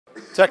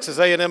Texas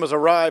A&M has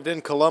arrived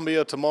in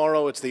Columbia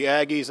tomorrow. It's the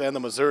Aggies and the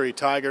Missouri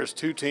Tigers,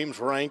 two teams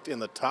ranked in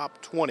the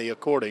top 20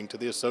 according to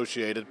the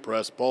Associated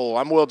Press poll.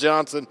 I'm Will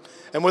Johnson,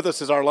 and with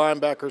us is our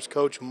linebackers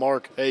coach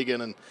Mark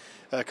Hagen.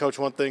 And Coach,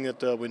 one thing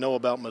that we know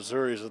about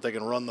Missouri is that they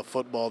can run the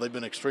football. They've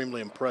been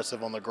extremely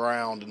impressive on the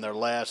ground in their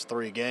last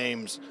 3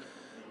 games.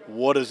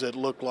 What does it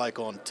look like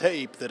on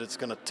tape that it's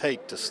going to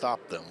take to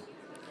stop them?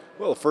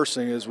 Well, the first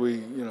thing is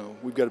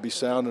we've got to be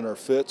sound in our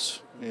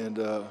fits, and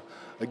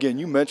again,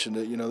 you mentioned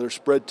it. They're a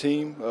spread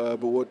team,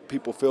 but what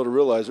people fail to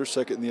realize, they're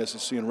second in the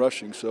SEC in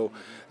rushing. So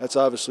that's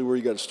obviously where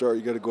you got to start.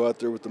 You got to go out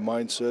there with the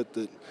mindset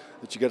that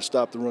you got to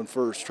stop the run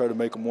first, try to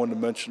make them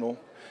one-dimensional.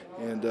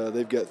 And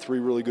they've got 3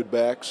 really good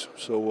backs,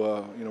 so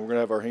we're going to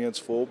have our hands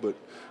full. But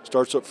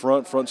starts up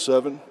front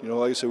 7.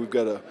 Like I said, we've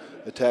got to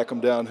attack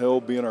them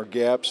downhill, be in our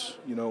gaps.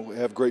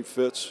 Have great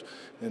fits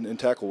and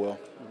tackle well.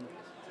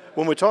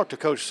 When we talked to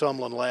Coach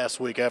Sumlin last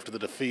week after the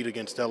defeat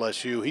against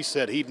LSU, he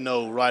said he'd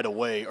know right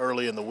away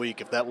early in the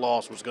week if that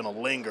loss was going to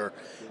linger.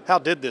 How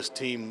did this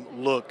team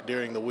look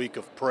during the week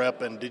of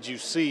prep, and did you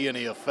see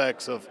any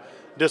effects of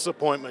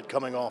disappointment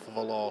coming off of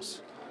a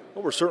loss?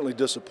 Well, we're certainly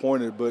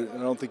disappointed, but I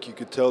don't think you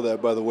could tell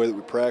that by the way that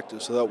we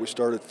practiced. I thought we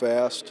started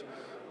fast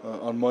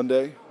on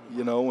Monday,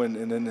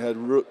 and then had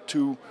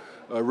 2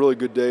 really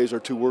good days, our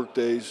 2 work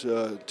days,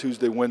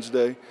 Tuesday,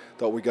 Wednesday.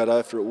 Thought we got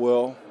after it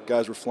well.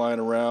 Guys were flying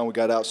around. We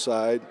got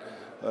outside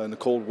in the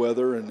cold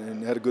weather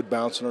and had a good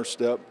bounce in our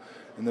step,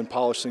 and then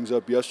polished things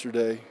up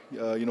yesterday,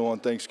 on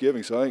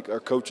Thanksgiving. So I think our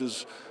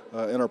coaches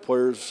and our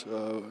players,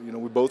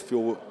 we both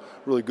feel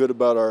really good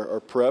about our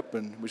prep,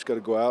 and we just got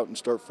to go out and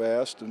start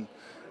fast and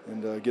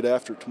get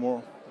after it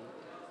tomorrow.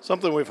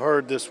 Something we've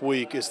heard this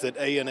week is that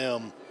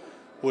A&M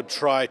would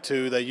try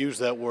to, they use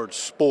that word,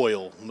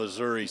 spoil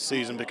Missouri's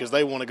season because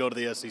they want to go to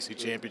the SEC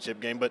championship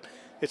game, but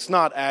it's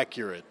not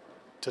accurate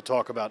to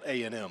talk about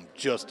A&M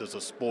just as a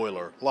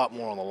spoiler. A lot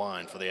more on the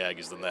line for the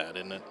Aggies than that,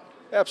 isn't it?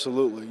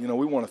 Absolutely.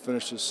 We want to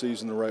finish this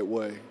season the right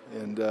way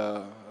and,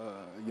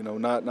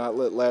 not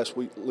let last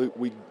week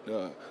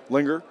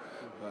linger.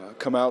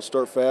 Come out,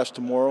 start fast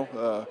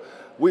tomorrow.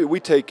 We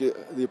take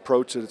the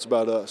approach that it's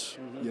about us,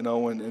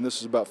 and this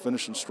is about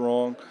finishing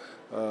strong,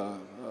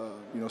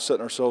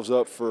 setting ourselves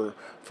up for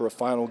a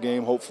final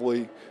game,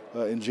 hopefully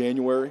in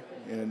January.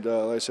 And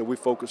like I said, we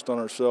focused on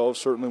ourselves.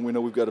 Certainly we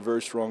know we've got a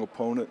very strong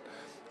opponent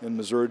in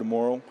Missouri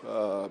tomorrow.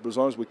 But as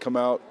long as we come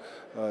out,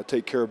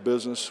 take care of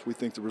business, we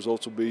think the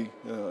results will be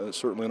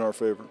certainly in our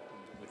favor.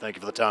 Thank you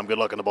for the time. Good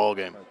luck in the ball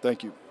game.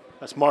 Thank you.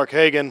 That's Mark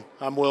Hagen.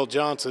 I'm Will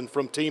Johnson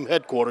from team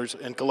headquarters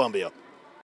in Columbia.